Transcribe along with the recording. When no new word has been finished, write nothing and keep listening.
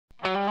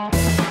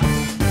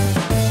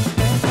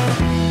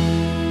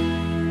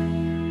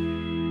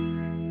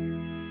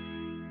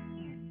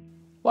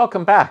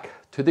Welcome back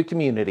to the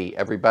community,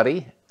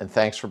 everybody, and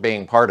thanks for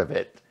being part of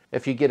it.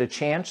 If you get a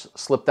chance,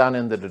 slip down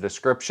into the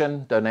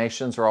description.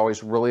 Donations are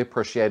always really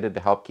appreciated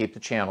to help keep the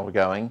channel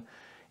going.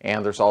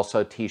 And there's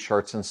also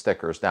t-shirts and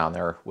stickers down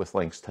there with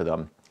links to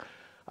them.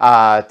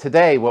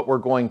 Today, what we're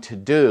going to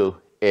do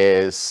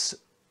is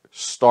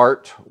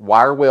start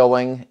wire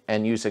wheeling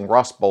and using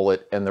rust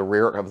bullet in the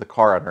rear of the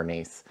car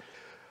underneath.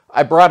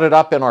 I brought it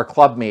up in our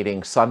club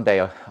meeting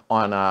Sunday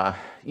on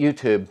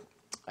YouTube,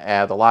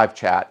 the live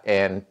chat,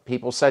 and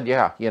people said,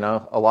 yeah, you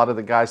know, a lot of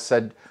the guys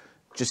said,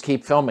 just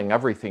keep filming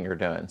everything you're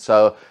doing.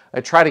 So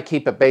I try to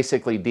keep it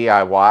basically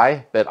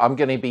DIY, but I'm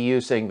going to be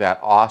using that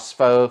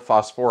OSFO,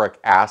 phosphoric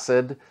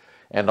acid,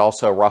 and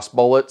also rust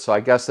bullet. So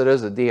I guess it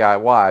is a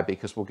DIY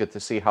because we'll get to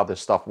see how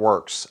this stuff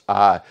works.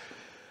 I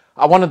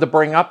wanted to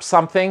bring up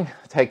something,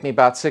 take me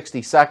about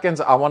 60 seconds.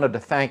 I wanted to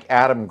thank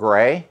Adam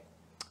Gray.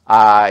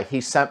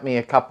 He sent me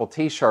a couple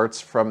t-shirts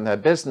from the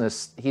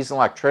business. He's an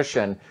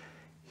electrician.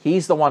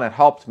 He's the one that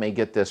helped me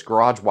get this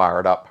garage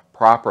wired up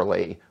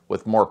properly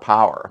with more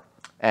power.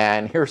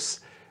 And here's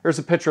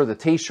a picture of the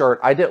t-shirt.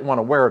 I didn't want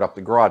to wear it up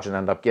the garage and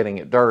end up getting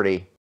it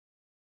dirty.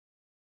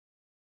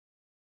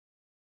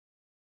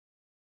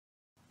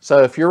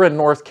 So if you're in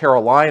North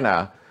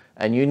Carolina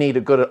and you need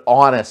a good,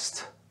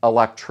 honest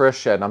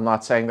electrician, I'm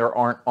not saying there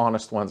aren't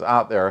honest ones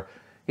out there,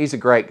 he's a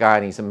great guy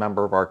and he's a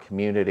member of our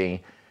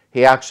community.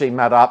 He actually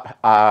met up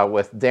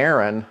with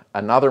Darren,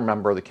 another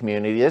member of the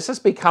community. This is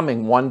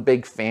becoming one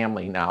big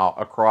family now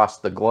across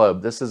the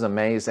globe. This is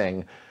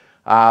amazing.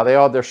 They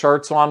all had their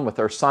shirts on with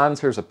their sons.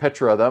 Here's a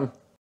picture of them.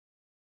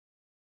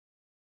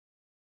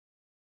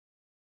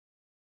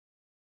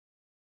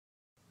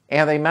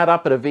 And they met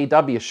up at a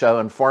VW show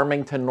in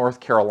Farmington, North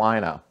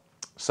Carolina.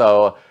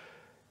 So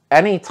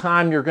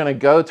anytime you're going to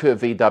go to a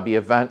VW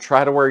event,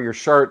 try to wear your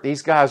shirt.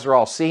 These guys are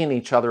all seeing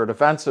each other at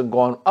events and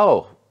going,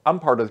 oh, I'm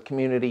part of the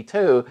community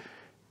too.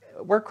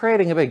 We're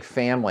creating a big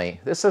family.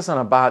 This isn't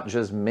about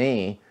just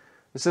me.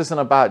 This isn't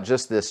about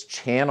just this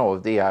channel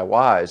of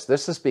DIYs.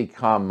 This has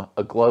become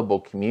a global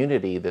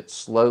community that's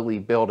slowly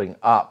building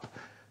up,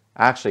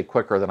 actually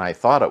quicker than I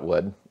thought it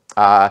would.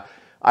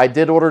 I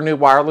did order new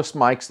wireless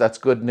mics. That's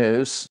good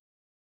news.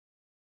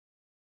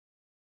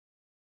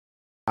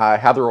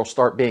 Heather will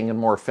start being in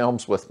more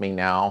films with me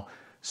now,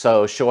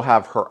 so she'll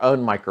have her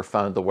own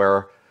microphone to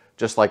wear,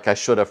 just like I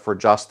should have for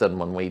Justin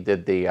when we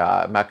did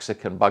the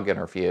Mexican bug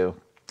interview.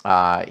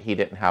 He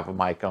didn't have a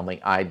mic,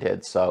 only I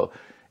did, so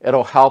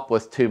it'll help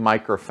with two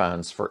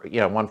microphones, for,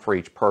 you know, one for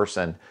each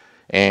person.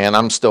 And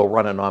I'm still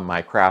running on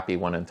my crappy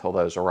one until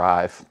those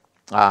arrive.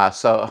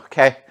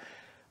 Okay,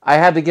 I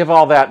had to give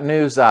all that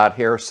news out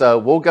here, so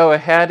we'll go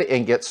ahead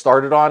and get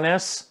started on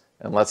this,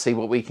 and let's see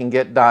what we can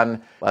get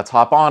done. Let's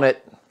hop on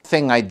it.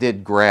 Thing I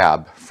did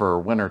grab for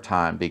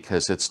wintertime,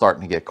 because it's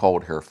starting to get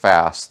cold here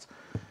fast,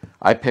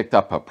 I picked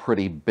up a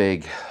pretty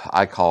big,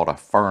 I call it a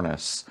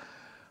furnace.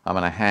 I'm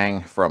going to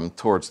hang from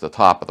towards the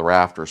top of the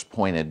rafters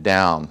pointed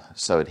down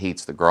so it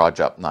heats the garage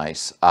up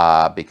nice,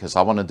 because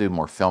I want to do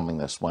more filming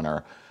this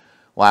winter.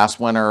 Last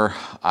winter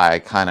I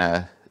kind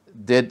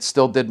of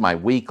still did my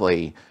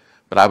weekly,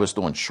 but I was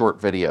doing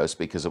short videos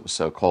because it was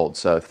so cold.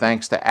 So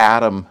thanks to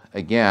Adam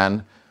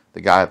again,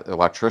 the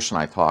electrician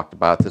I talked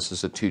about. This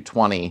is a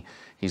 220.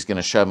 He's going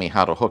to show me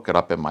how to hook it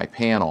up in my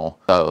panel.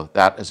 So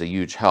that is a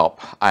huge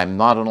help. I'm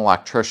not an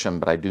electrician,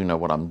 but I do know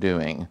what I'm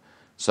doing.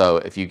 So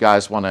if you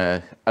guys want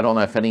to, I don't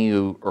know if any of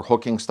you are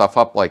hooking stuff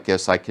up like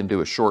this, I can do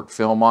a short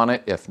film on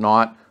it. If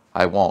not,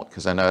 I won't,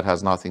 because I know it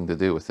has nothing to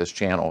do with this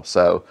channel.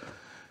 So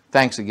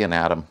thanks again,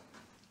 Adam.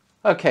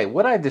 Okay,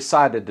 what I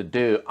decided to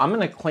do, I'm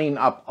going to clean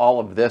up all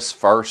of this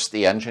first,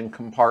 the engine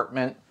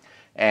compartment,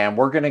 and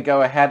we're going to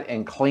go ahead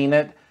and clean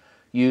it,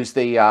 use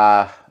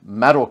the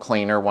metal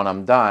cleaner when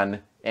I'm done,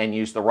 and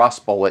use the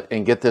rust bullet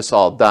and get this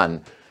all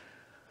done.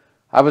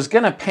 I was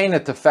going to paint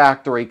it the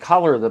factory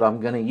color that I'm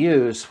going to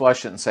use. Well, I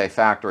shouldn't say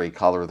factory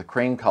color, the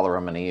cream color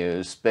I'm going to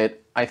use, but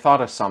I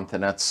thought of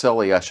something that's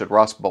silly. I should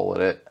rust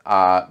bullet it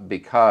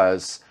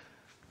because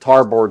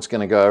tarboard's going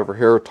to go over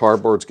here,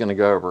 tarboard's going to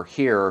go over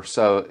here,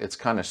 so it's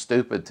kind of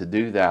stupid to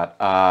do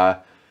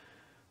that.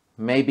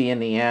 Maybe in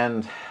the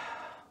end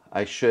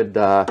I should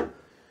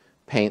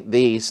paint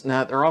these.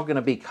 No, they're all going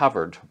to be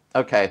covered.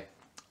 Okay.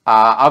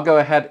 I'll go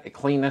ahead and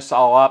clean this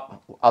all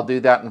up. I'll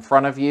do that in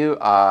front of you.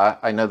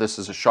 I know this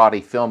is a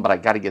shoddy film, but I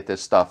got to get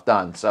this stuff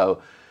done.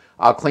 So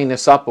I'll clean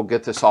this up. We'll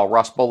get this all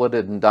rust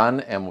bulleted and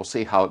done, and we'll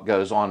see how it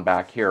goes on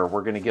back here.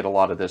 We're going to get a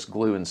lot of this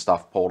glue and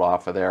stuff pulled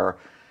off of there.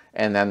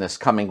 And then this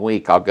coming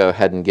week, I'll go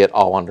ahead and get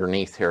all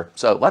underneath here.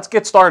 So let's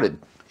get started.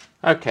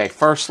 Okay,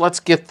 first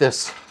let's get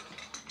this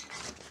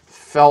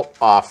felt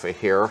off of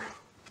here.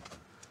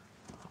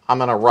 I'm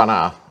going to run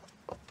a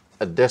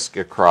disc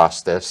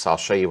across this. I'll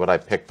show you what I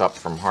picked up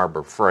from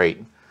Harbor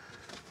Freight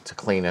to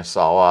clean this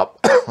all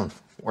up.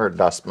 Wear a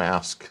dust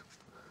mask.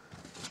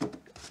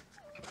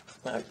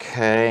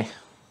 Okay,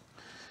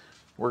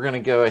 we're going to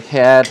go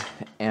ahead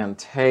and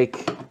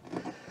take,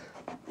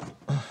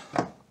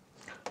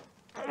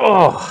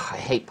 oh, I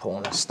hate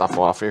pulling this stuff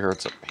off here,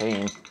 it's a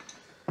pain.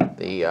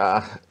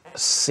 The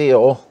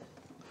seal,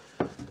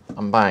 I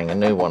I'm buying a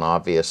new one,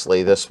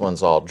 obviously. This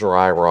one's all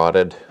dry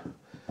rotted,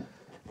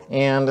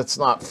 and it's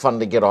not fun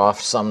to get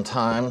off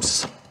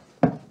sometimes.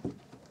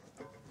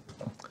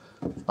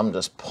 I'm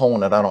just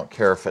pulling it. I don't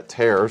care if it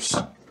tears,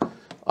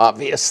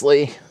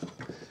 obviously.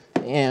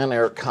 And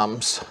there it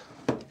comes.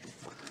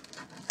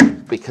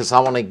 Because I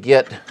want to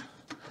get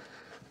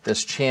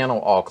this channel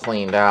all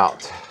cleaned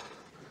out.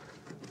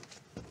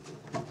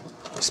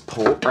 Just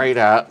pull it right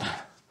out.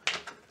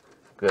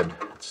 Good,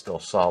 it's still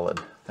solid,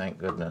 thank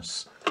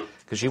goodness.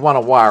 Because you want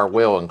to wire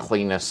wheel and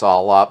clean this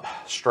all up,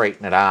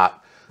 straighten it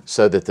out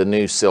so that the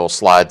new seal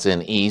slides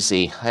in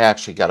easy. I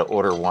actually got to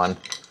order one,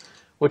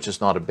 which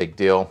is not a big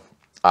deal.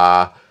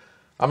 I'm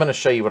going to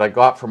show you what I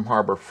got from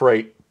Harbor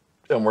Freight,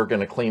 and we're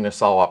going to clean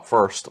this all up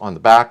first on the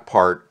back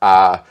part.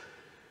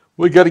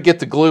 We got to get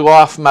the glue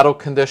off, metal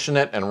condition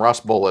it, and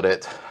rust bullet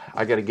it.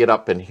 I got to get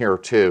up in here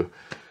too.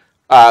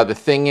 The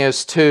thing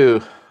is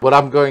too, what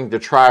I'm going to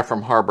try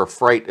from Harbor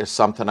Freight is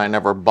something I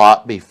never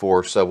bought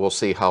before, so we'll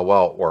see how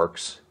well it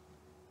works.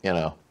 You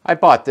know, I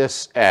bought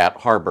this at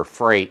Harbor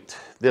Freight.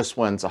 This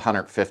one's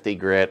 150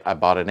 grit. I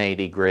bought an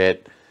 80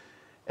 grit.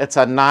 It's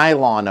a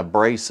nylon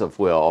abrasive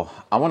wheel.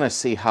 I want to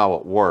see how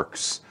it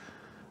works.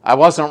 I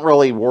wasn't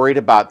really worried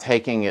about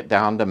taking it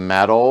down to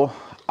metal,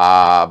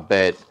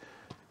 but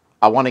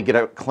I want to get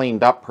it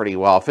cleaned up pretty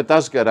well. If it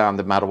does go down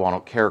to metal, I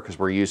don't care because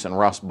we're using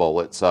rust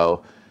bullet.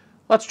 So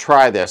let's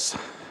try this.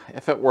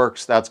 If it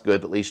works, that's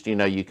good. At least you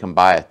know you can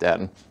buy it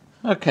then.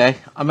 Okay,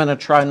 I'm going to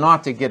try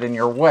not to get in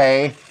your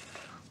way,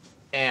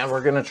 and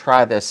we're going to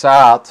try this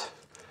out.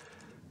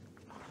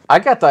 I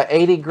got the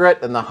 80 grit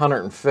and the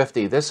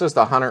 150. This is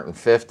the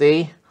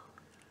 150.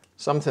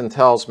 Something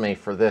tells me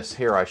for this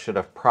here I should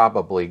have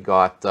probably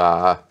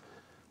got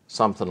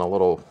something a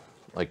little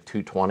like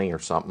 220 or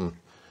something.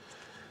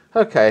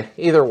 Okay,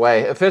 either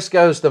way, if this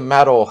goes to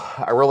metal,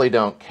 I really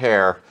don't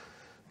care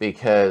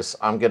because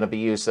I'm going to be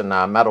using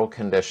metal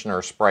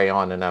conditioner, spray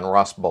on, and then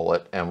rust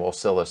bullet, and we'll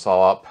seal this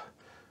all up.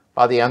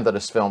 By the end of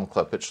this film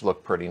clip, it should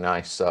look pretty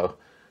nice. So,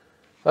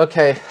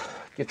 okay,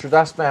 get your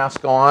dust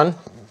mask on.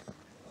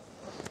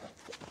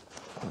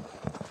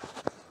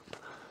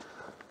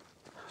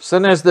 As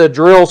soon as the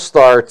drill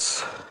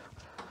starts,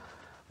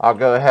 I'll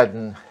go ahead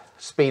and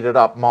speed it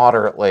up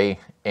moderately,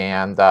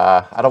 and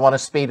I don't want to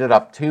speed it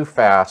up too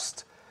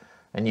fast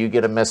and you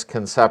get a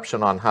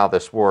misconception on how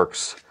this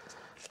works,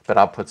 but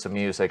I'll put some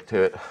music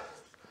to it.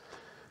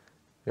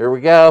 Here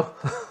we go.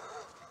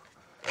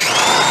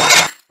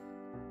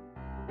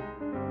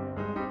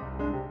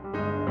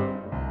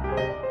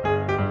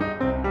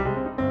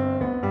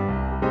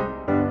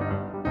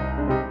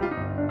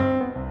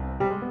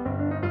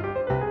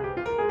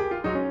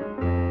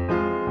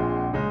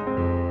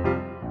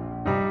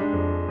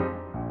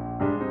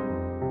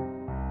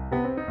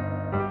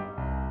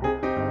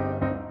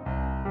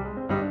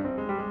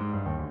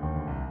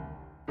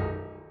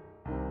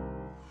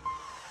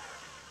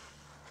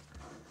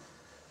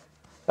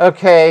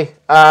 Okay,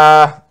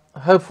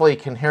 hopefully you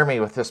can hear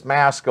me with this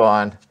mask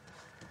on.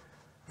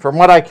 From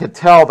what I could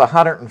tell, the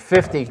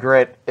 150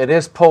 grit, it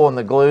is pulling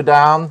the glue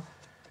down.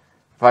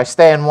 If I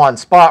stay in one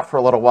spot for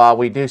a little while,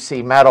 we do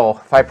see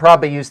metal. If I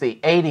probably use the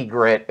 80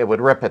 grit, it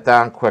would rip it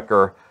down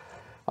quicker.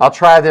 I'll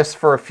try this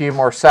for a few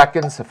more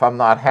seconds. If I'm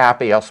not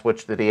happy, I'll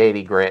switch to the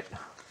 80 grit.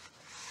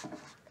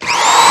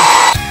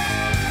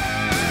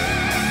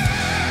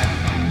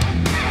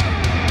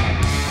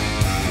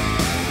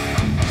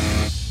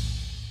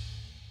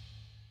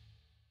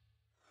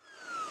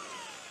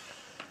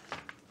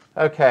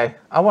 Okay,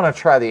 I want to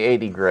try the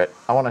 80 grit.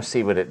 I want to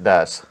see what it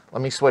does.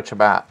 Let me switch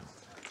them out.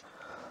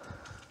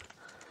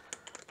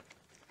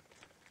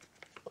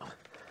 All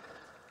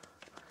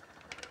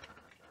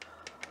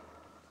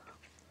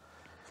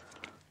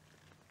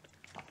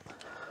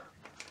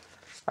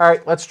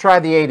right, let's try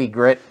the 80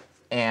 grit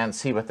and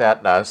see what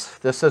that does.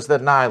 This is the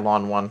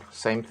nylon one,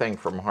 same thing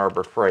from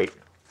Harbor Freight.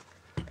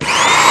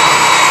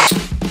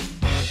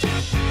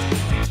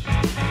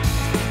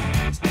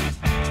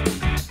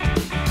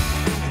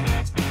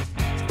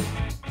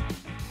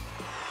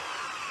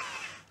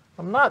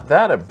 I'm not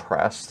that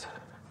impressed.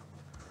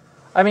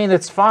 I mean,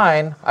 it's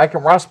fine. I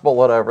can rust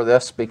bullet over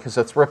this because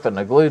it's ripping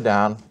the glue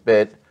down,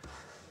 but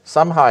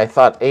somehow I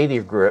thought 80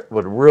 grit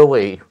would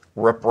really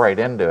rip right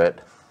into it.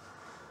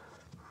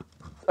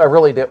 I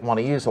really didn't want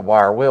to use a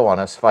wire wheel on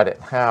this if I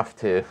didn't have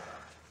to.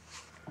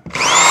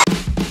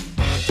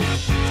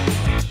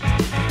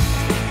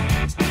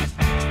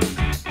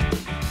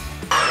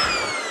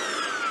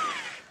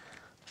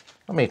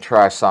 Let me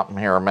try something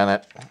here a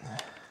minute.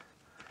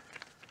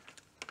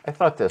 I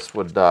thought this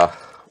would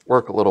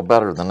work a little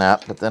better than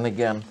that, but then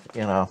again,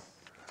 you know.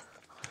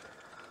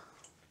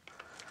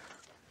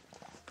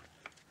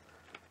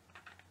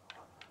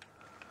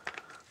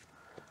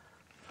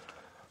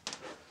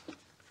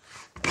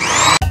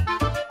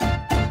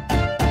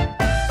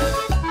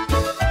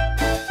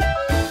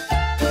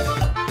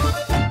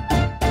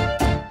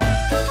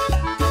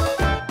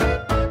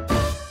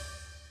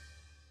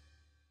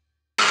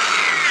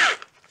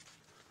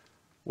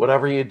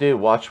 Whatever you do,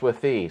 watch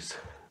with these.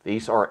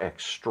 These are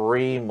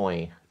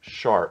extremely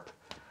sharp.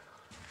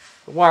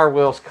 The wire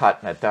wheel's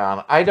cutting it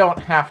down. I don't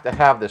have to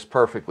have this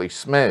perfectly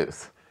smooth.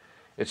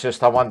 It's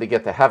just I wanted to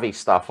get the heavy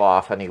stuff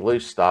off, any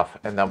loose stuff,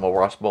 and then we'll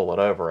rust bullet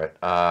over it.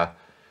 The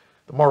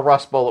more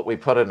rust bullet we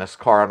put in this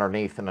car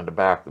underneath and in the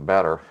back, the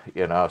better,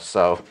 you know.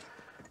 So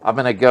I'm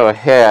going to go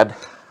ahead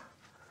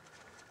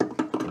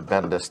and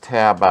bend this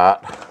tab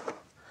out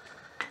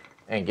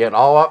and get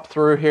all up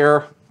through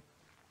here.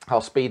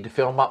 I'll speed the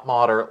film up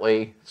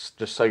moderately,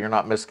 just so you're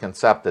not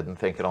misconcepted and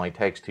think it only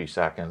takes 2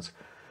 seconds.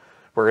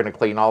 We're going to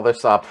clean all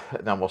this up,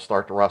 and then we'll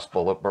start the rust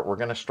bullet, but we're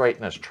going to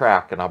straighten this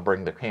track, and I'll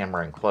bring the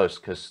camera in close,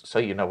 so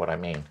you know what I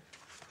mean.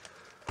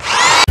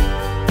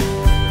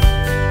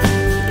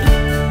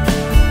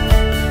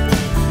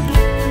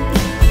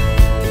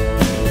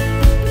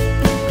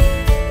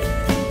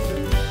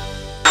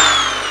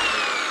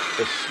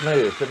 It's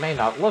smooth. It may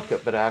not look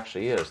it, but it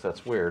actually is.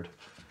 That's weird.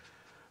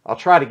 I'll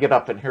try to get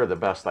up in here the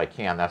best I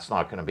can. That's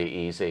not going to be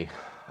easy.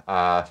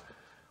 Let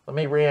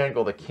me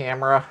re-angle the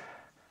camera.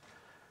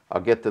 I'll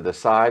get to the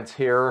sides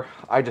here.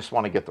 I just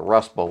want to get the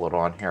rust bullet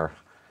on here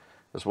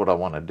is what I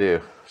want to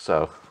do.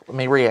 So let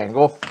me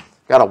re-angle.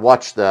 Got to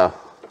watch the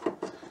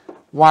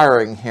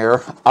wiring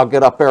here. I'll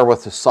get up there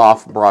with the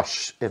soft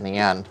brush in the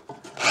end.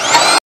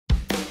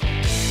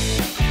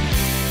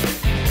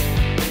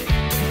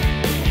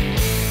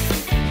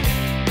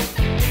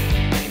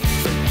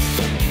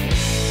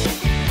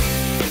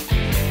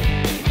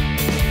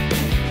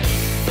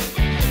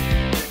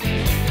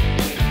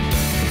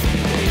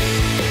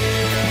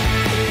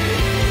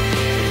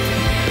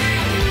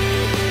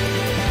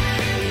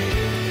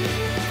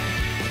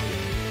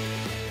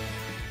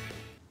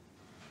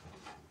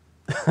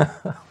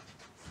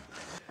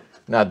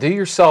 Now do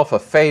yourself a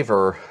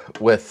favor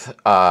with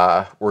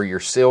where your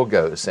seal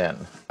goes in,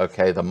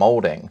 okay, the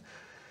molding.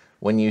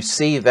 When you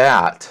see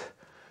that,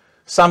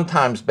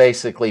 sometimes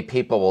basically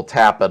people will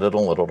tap it a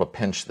little to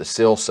pinch the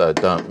seal so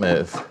don't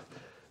move.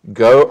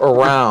 Go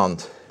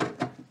around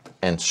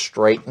and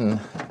straighten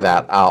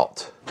that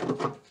out,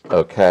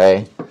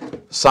 okay?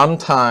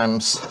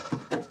 Sometimes,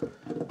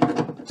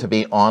 to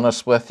be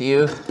honest with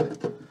you,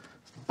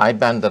 I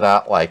bend it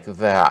out like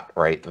that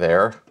right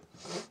there.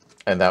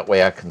 And that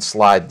way I can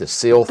slide the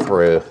seal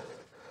through,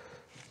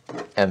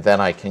 and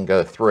then I can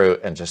go through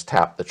and just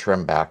tap the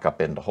trim back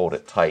up in to hold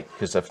it tight,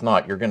 because if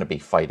not, you're going to be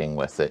fighting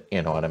with it,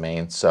 you know what I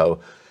mean? So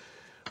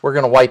we're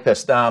going to wipe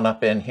this down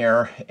up in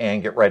here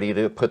and get ready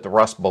to put the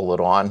rust bullet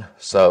on.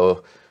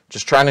 So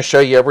just trying to show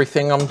you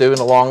everything I'm doing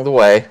along the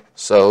way.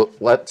 So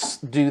let's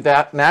do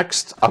that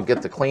next. I'll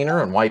get the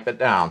cleaner and wipe it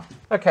down.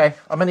 Okay,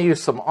 I'm going to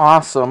use some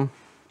Awesome,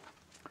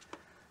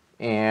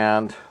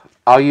 and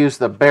I'll use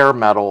the bare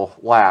metal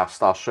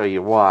last. I'll show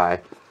you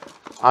why.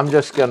 I'm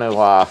just going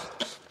to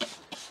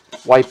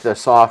wipe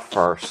this off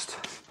first.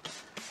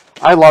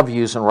 I love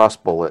using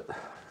rust bullet.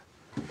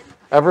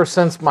 Ever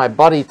since my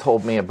buddy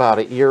told me about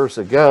it years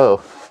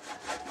ago,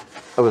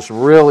 I was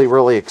really,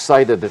 really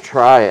excited to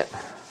try it,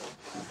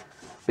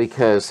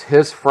 because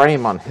his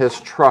frame on his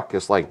truck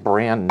is like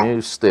brand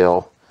new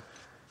still.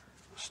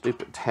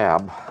 Stupid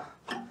tab.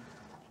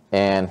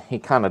 And he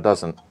kind of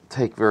doesn't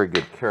take very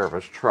good care of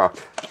his truck.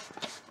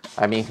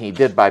 I mean, he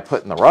did by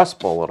putting the rust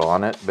bullet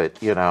on it,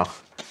 but, you know,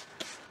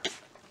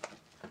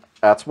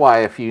 that's why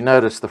if you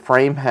notice the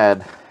frame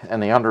head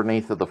and the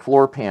underneath of the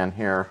floor pan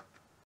here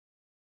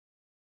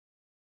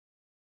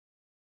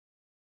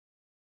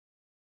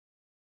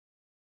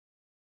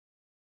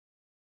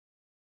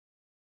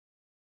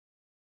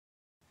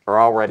are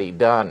already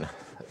done.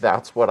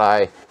 That's what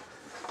I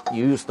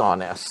used on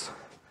this.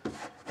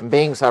 And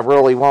being I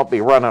really won't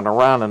be running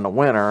around in the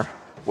winter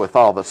with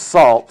all the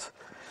salt,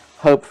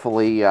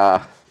 hopefully,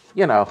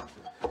 you know,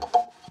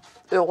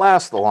 it'll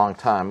last a long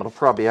time. It'll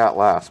probably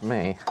outlast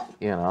me,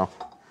 you know,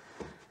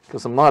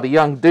 because I'm not a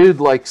young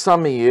dude like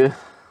some of you.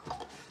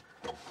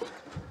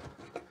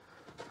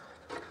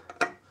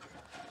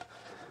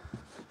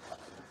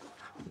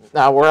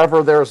 Now,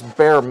 wherever there's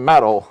bare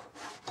metal,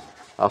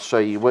 I'll show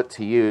you what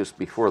to use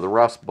before the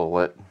rust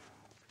bullet,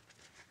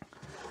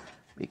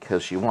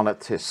 because you want it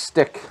to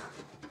stick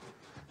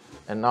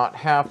and not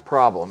have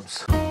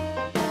problems.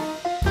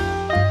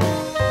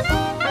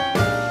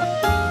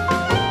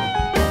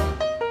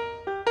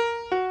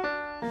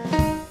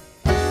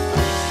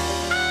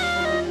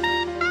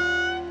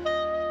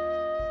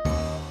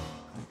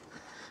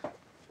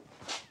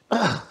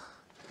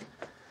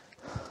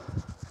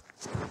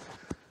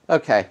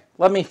 Okay,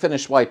 let me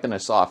finish wiping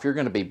this off. You're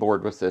going to be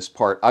bored with this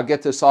part. I'll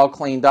get this all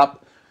cleaned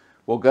up.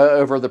 We'll go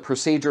over the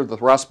procedure of the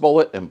rust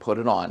bullet and put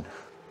it on.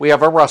 We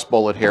have our rust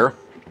bullet here.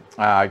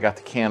 I got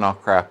the can all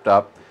crapped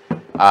up.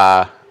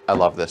 I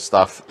love this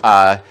stuff.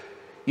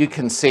 You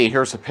can see,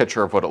 here's a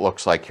picture of what it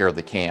looks like here,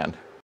 the can.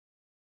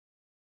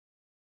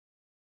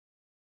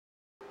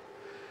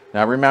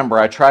 Now remember,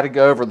 I try to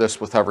go over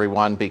this with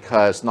everyone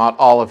because not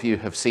all of you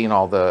have seen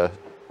all the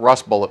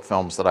rust bullet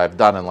films that I've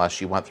done unless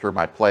you went through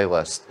my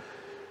playlist.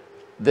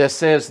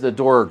 This is the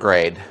door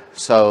grade,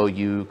 so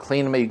you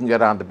clean them, you can go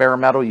down to bare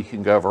metal, you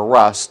can go over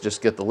rust,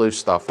 just get the loose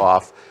stuff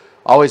off.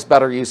 Always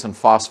better using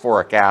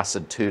phosphoric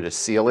acid too to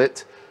seal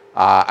it,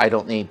 I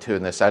don't need to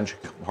in this engine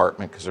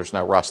compartment because there's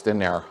no rust in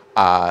there.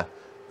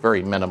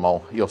 Very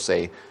minimal, you'll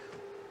see.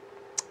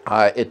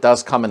 It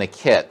does come in a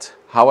kit.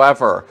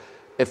 However,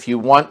 if you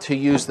want to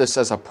use this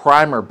as a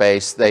primer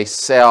base, they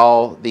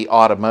sell the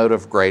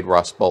automotive grade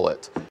rust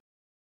bullet,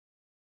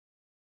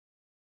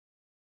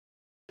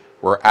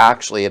 where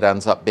actually it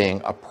ends up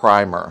being a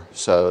primer.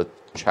 So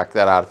check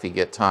that out if you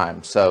get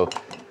time. So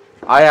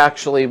I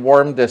actually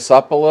warmed this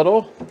up a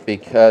little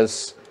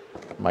because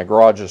my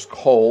garage is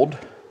cold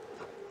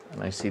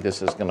and I see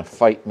this is going to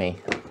fight me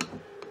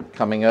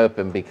coming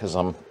open because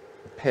I'm a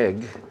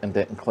pig and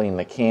didn't clean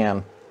the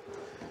can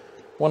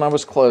when I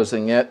was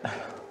closing it,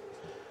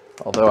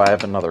 although I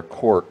have another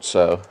quart.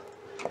 So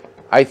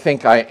I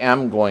think I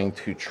am going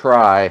to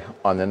try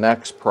on the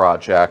next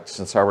project,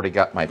 since I already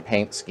got my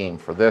paint scheme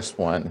for this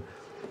one,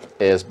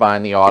 is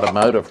buying the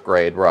automotive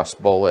grade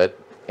rust bullet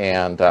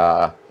and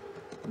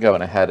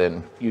going ahead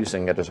and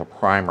using it as a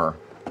primer,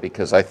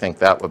 because I think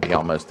that would be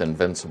almost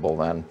invincible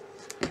then.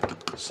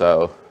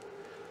 So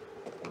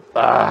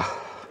I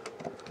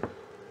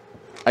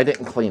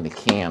didn't clean the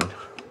can.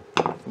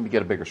 Let me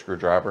get a bigger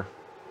screwdriver.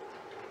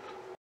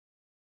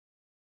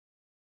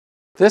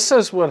 This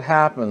is what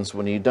happens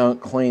when you don't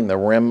clean the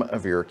rim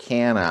of your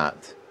can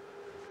out.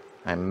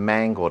 I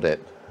mangled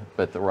it,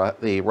 but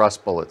the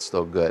rust bullet's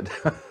still good.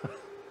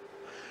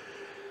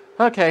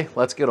 Okay,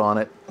 let's get on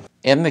it.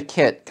 In the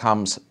kit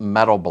comes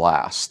Metal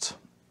Blast,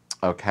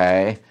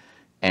 okay?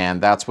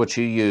 And that's what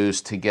you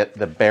use to get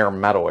the bare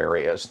metal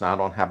areas. Now, I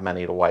don't have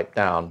many to wipe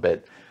down,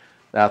 but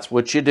that's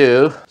what you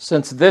do.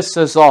 Since this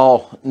is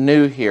all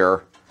new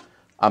here,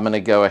 I'm going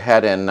to go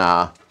ahead and,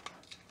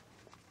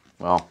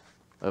 well,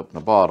 open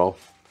the bottle.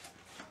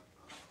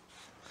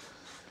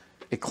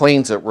 It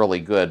cleans it really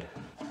good,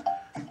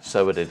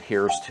 so it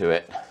adheres to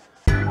it.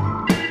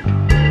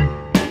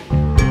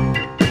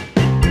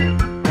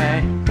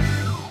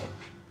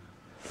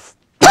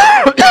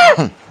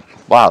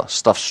 Wow,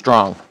 stuff's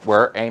strong.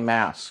 Wear a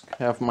mask.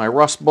 Have my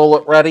rust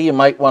bullet ready. You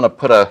might want to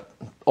put a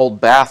old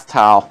bath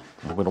towel.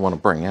 We don't want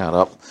to bring that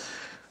up.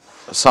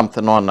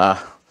 Something on the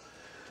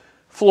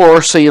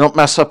floor so you don't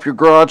mess up your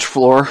garage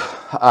floor.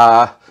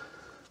 I'm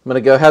going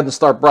to go ahead and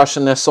start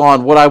brushing this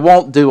on. What I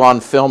won't do on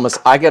film is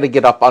I got to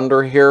get up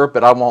under here,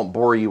 but I won't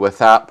bore you with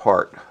that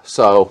part.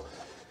 So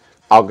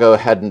I'll go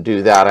ahead and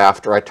do that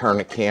after I turn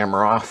the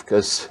camera off,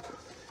 because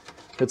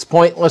it's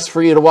pointless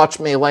for you to watch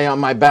me lay on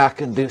my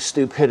back and do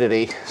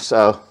stupidity.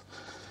 So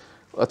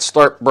let's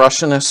start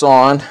brushing this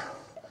on.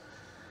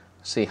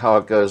 See how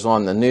it goes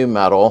on the new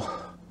metal.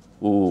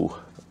 Ooh,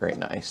 very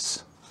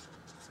nice.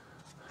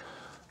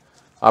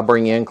 I'll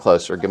bring you in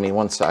closer. Give me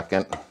 1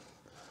 second.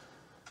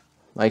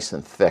 Nice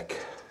and thick.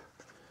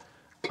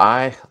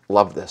 I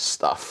love this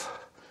stuff.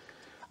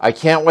 I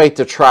can't wait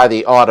to try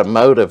the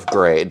automotive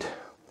grade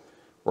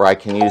where I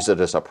can use it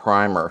as a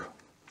primer.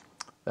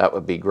 That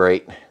would be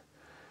great.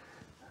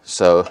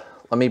 So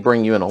let me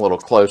bring you in a little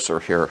closer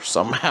here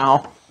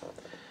somehow.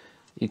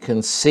 You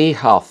can see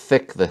how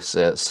thick this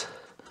is.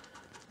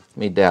 Let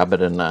me dab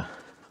it in the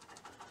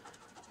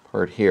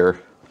part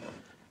here.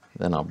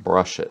 Then I'll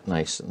brush it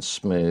nice and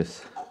smooth.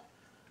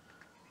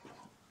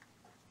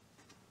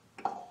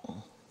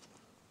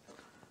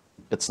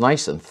 It's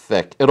nice and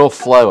thick. It'll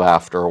flow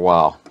after a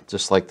while,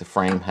 just like the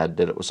frame head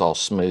did. It was all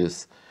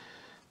smooth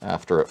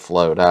after it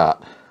flowed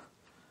out.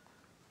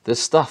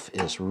 This stuff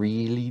is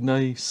really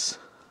nice.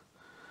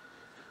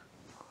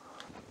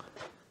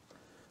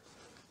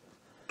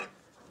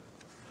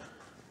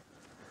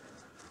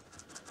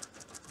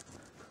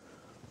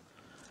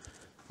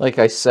 Like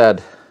I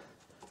said,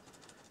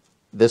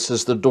 this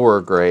is the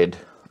door grade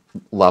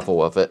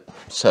level of it,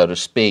 so to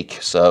speak,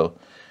 so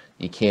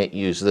you can't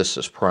use this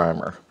as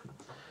primer.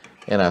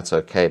 And that's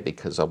okay,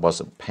 because I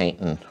wasn't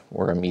painting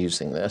where I'm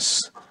using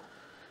this.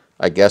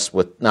 I guess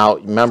now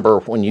remember,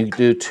 when you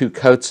do 2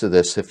 coats of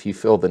this, if you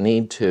feel the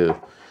need to,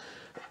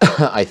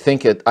 I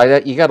think you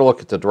got to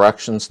look at the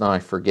directions now, I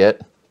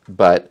forget,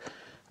 but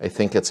I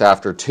think it's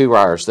after 2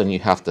 hours, then you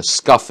have to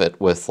scuff it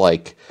with,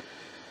 like,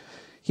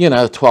 you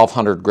know,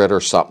 1200 grit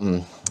or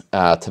something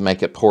to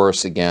make it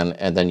porous again,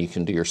 and then you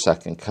can do your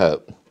second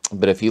coat.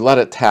 But if you let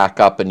it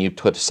tack up and you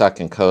put a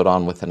second coat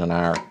on within an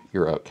hour,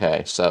 you're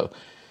okay. So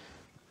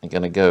I'm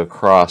going to go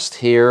across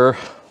here.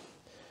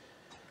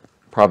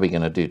 Probably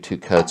going to do 2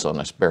 coats on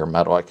this bare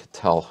metal. I could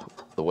tell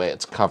the way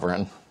it's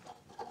covering.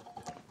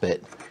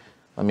 But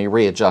let me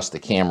readjust the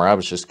camera. I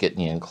was just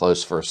getting you in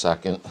close for a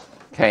second.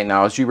 Okay,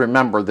 now as you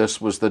remember, this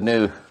was the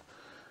new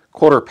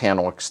quarter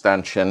panel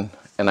extension,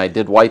 and I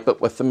did wipe it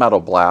with the Metal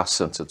Blast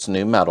since it's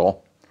new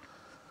metal.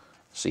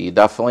 So you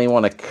definitely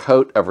want to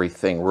coat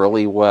everything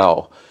really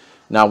well.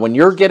 Now when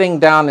you're getting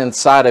down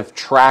inside of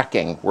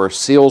tracking where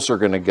seals are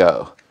going to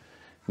go,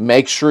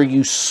 make sure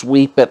you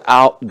sweep it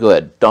out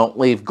good. Don't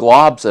leave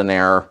globs in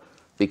there,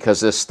 because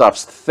this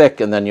stuff's thick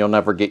and then you'll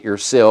never get your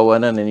seal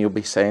in, and then you'll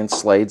be saying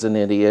Slade's an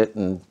idiot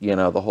and, you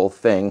know, the whole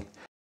thing.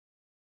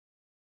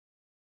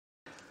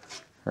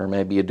 Or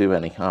maybe you do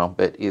anyhow,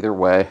 but either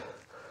way.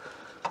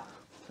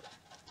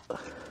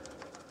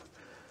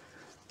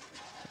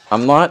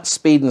 I'm not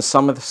speeding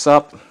some of this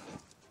up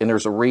and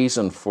there's a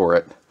reason for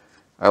it.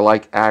 I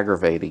like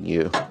aggravating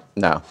you.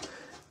 No,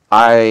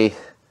 I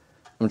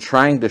am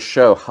trying to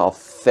show how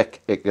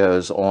thick it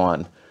goes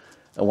on.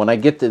 And when I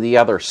get to the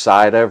other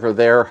side over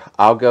there,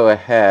 I'll go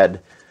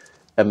ahead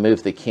and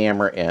move the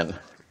camera in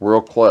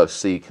real close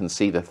so you can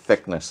see the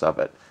thickness of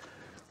it.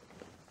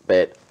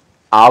 But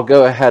I'll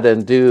go ahead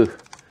and do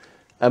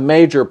a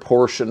major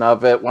portion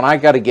of it. When I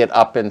got to get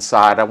up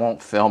inside, I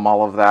won't film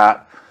all of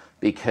that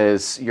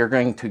because you're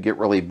going to get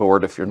really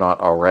bored if you're not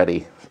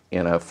already,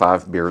 you know,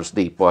 5 beers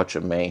deep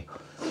watching me.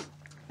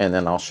 And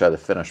then I'll show the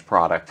finished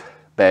product.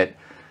 But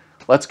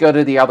let's go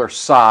to the other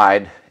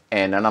side,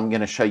 and then I'm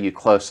going to show you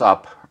close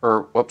up.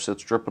 Or, whoops,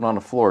 it's dripping on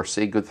the floor.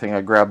 See, good thing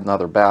I grabbed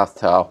another bath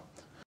towel.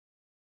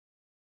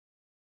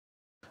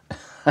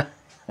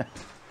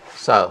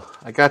 So,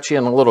 I got you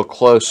in a little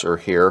closer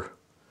here.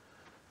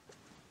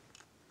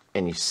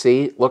 And you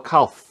see, look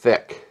how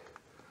thick.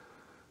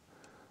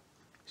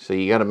 So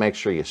you got to make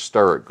sure you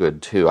stir it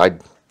good too. I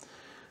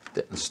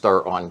didn't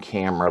stir on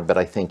camera, but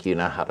I think you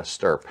know how to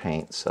stir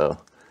paint. So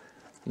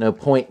no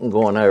point in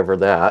going over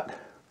that.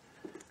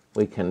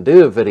 We can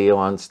do a video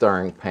on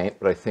stirring paint,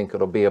 but I think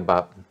it'll be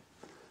about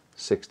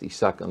 60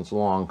 seconds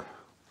long.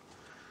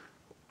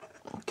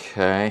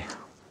 Okay.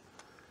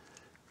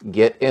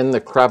 Get in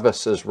the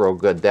crevices real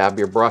good. Dab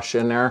your brush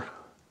in there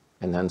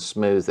and then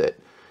smooth it.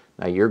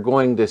 Now you're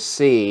going to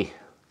see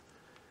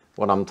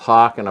what I'm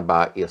talking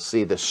about. You'll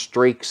see the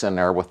streaks in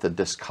there with the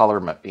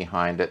discolorment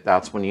behind it.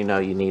 That's when you know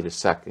you need a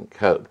second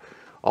coat.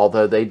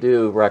 Although they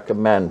do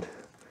recommend,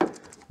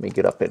 let me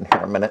get up in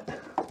here a minute.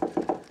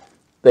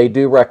 They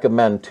do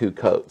recommend 2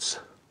 coats.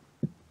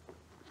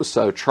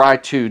 So try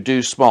to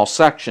do small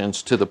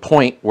sections to the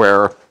point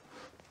where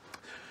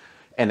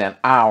in an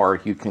hour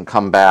you can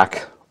come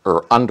back,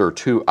 or under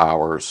 2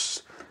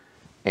 hours,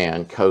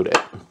 and coat it.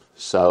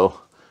 So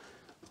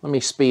let me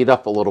speed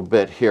up a little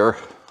bit here.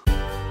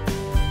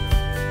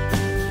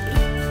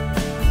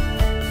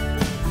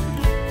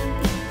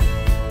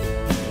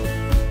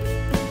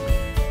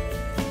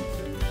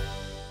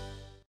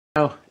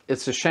 Oh,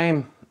 it's a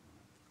shame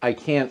I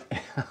can't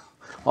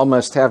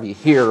almost have you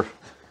hear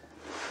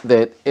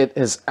that it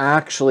is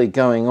actually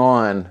going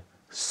on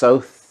so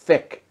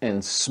thick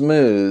and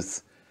smooth,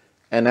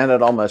 and then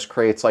it almost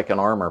creates like an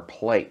armor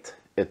plate.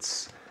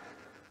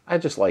 I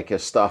just like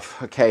his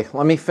stuff. Okay,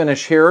 let me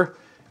finish here.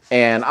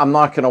 And I'm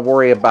not going to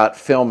worry about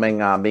filming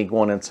me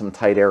going in some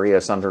tight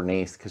areas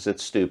underneath because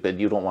it's stupid.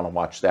 You don't want to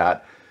watch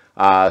that.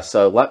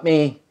 So let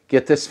me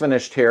get this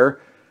finished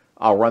here.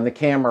 I'll run the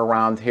camera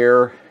around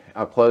here.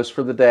 I'll close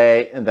for the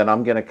day. And then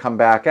I'm going to come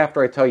back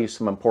after I tell you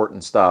some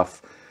important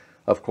stuff,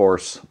 of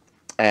course.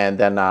 And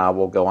then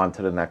we'll go on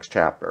to the next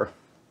chapter.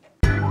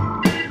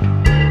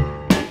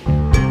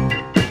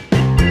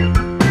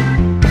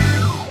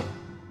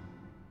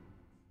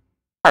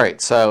 All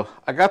right, so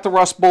I got the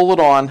rust bullet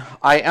on.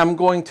 I am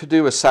going to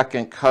do a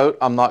second coat.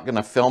 I'm not going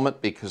to film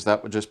it because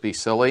that would just be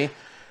silly,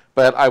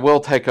 but I will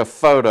take a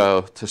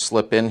photo to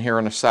slip in here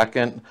in a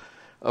second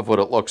of what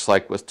it looks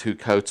like with 2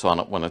 coats on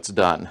it when it's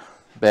done.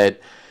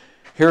 But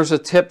here's a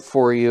tip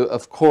for you,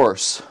 of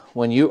course.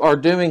 When you are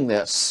doing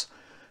this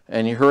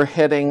and you're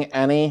hitting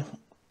any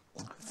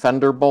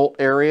fender bolt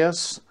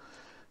areas,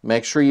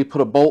 make sure you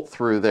put a bolt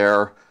through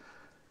there.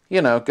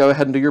 You know, go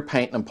ahead and do your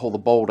paint and pull the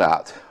bolt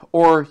out.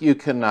 Or you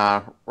can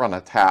run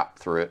a tap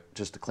through it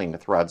just to clean the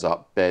threads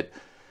up. But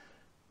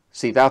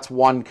see, that's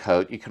 1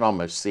 coat. You can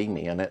almost see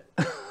me in it.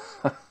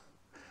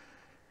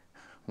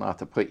 Not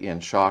to put you in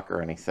shock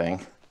or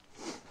anything,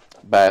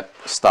 but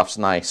stuff's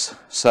nice.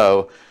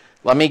 So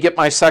let me get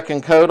my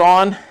second coat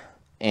on,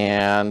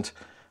 and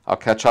I'll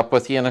catch up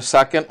with you in a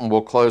second, and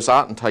we'll close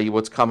out and tell you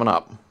what's coming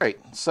up. All right,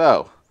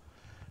 so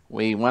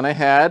we went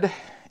ahead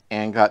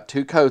and got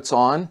 2 coats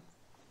on.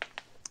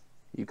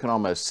 You can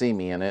almost see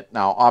me in it.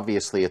 Now,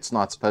 obviously, it's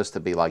not supposed to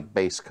be like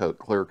base coat,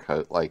 clear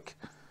coat, like,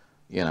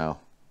 you know,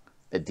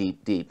 a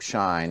deep, deep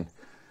shine.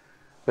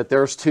 But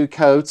there's 2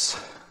 coats.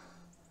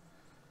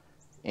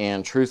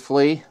 And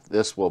truthfully,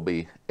 this will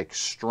be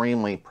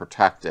extremely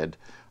protected.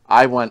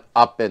 I went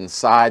up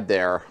inside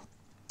there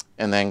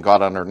and then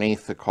got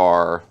underneath the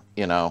car,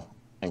 you know,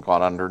 and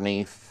got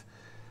underneath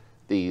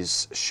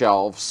these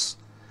shelves.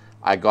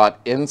 I got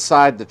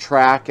inside the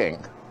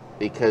tracking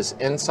because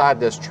inside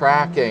this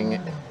tracking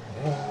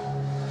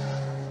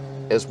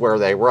is where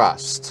they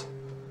rust.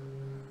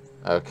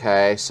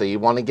 Okay, so you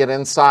want to get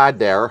inside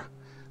there,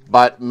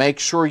 but make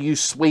sure you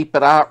sweep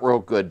it out real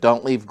good.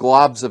 Don't leave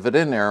globs of it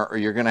in there or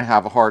you're going to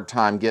have a hard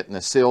time getting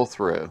the seal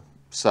through.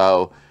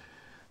 So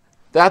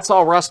that's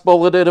all rust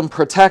bulleted and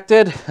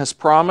protected as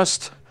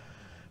promised.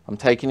 I'm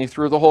taking you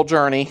through the whole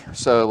journey.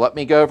 So let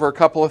me go over a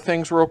couple of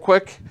things real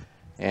quick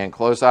and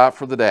close out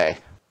for the day.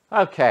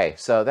 Okay,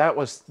 so that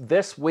was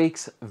this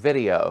week's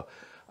video.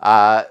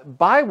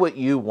 Buy what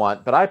you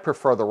want, but I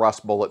prefer the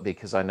rust bullet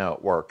because I know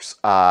it works.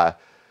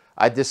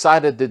 I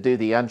decided to do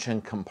the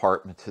engine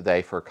compartment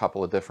today for a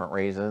couple of different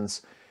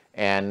reasons.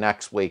 And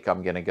next week,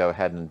 I'm going to go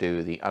ahead and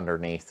do the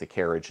underneath, the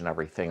carriage and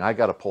everything. I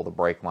got to pull the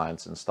brake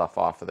lines and stuff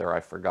off of there. I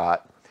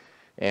forgot.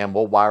 And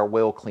we'll wire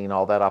wheel, clean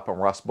all that up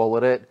and rust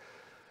bullet it.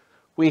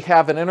 We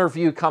have an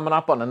interview coming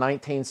up on a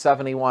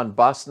 1971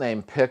 bus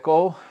named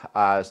Pickle.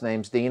 His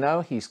name's Dino.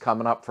 He's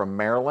coming up from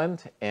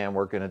Maryland, and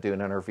we're going to do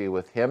an interview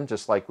with him,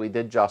 just like we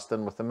did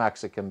Justin with the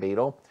Mexican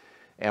Beetle.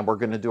 And we're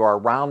going to do our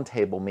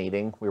roundtable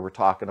meeting we were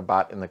talking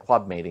about in the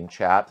club meeting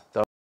chat.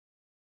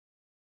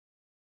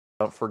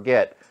 Don't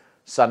forget,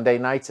 Sunday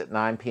nights at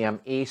 9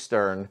 p.m.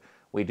 Eastern,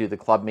 we do the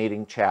club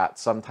meeting chat.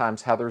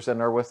 Sometimes Heather's in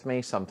there with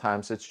me,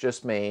 sometimes it's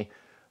just me,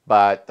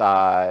 but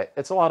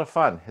it's a lot of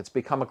fun. It's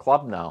become a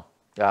club now.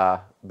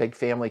 Big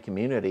family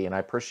community, and I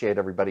appreciate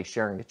everybody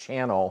sharing the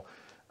channel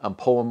and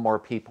pulling more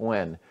people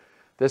in.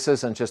 This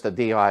isn't just a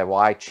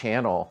DIY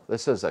channel.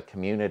 This is a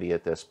community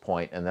at this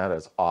point, and that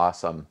is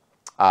awesome.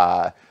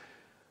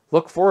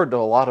 Look forward to a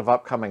lot of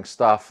upcoming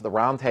stuff. The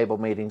roundtable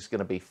meeting is going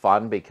to be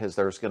fun because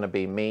there's going to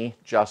be me,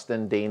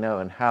 Justin, Dino,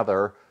 and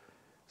Heather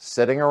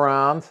sitting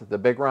around the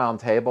big round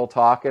table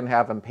talking,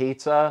 having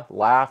pizza,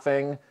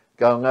 laughing,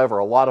 going over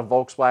a lot of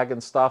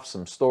Volkswagen stuff,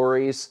 some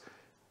stories.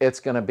 It's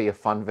going to be a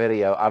fun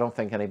video. I don't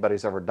think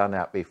anybody's ever done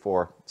that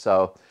before.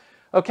 So,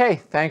 okay,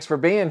 thanks for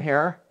being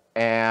here.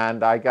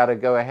 And I got to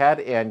go ahead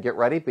and get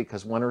ready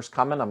because winter's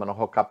coming. I'm going to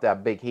hook up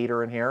that big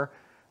heater in here.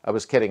 I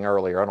was kidding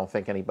earlier. I don't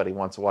think anybody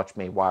wants to watch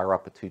me wire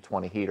up a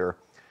 220 heater.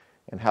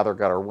 And Heather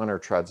got her winter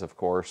treads, of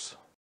course,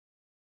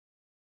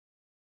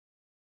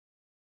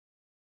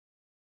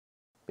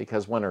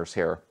 because winter's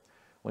here.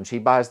 When she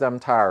buys them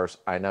tires,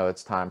 I know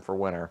it's time for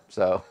winter.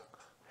 So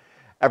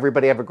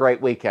everybody have a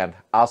great weekend.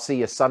 I'll see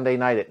you Sunday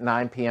night at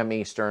 9 p.m.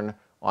 Eastern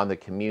on the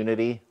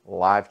Community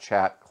Live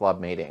Chat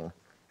Club Meeting.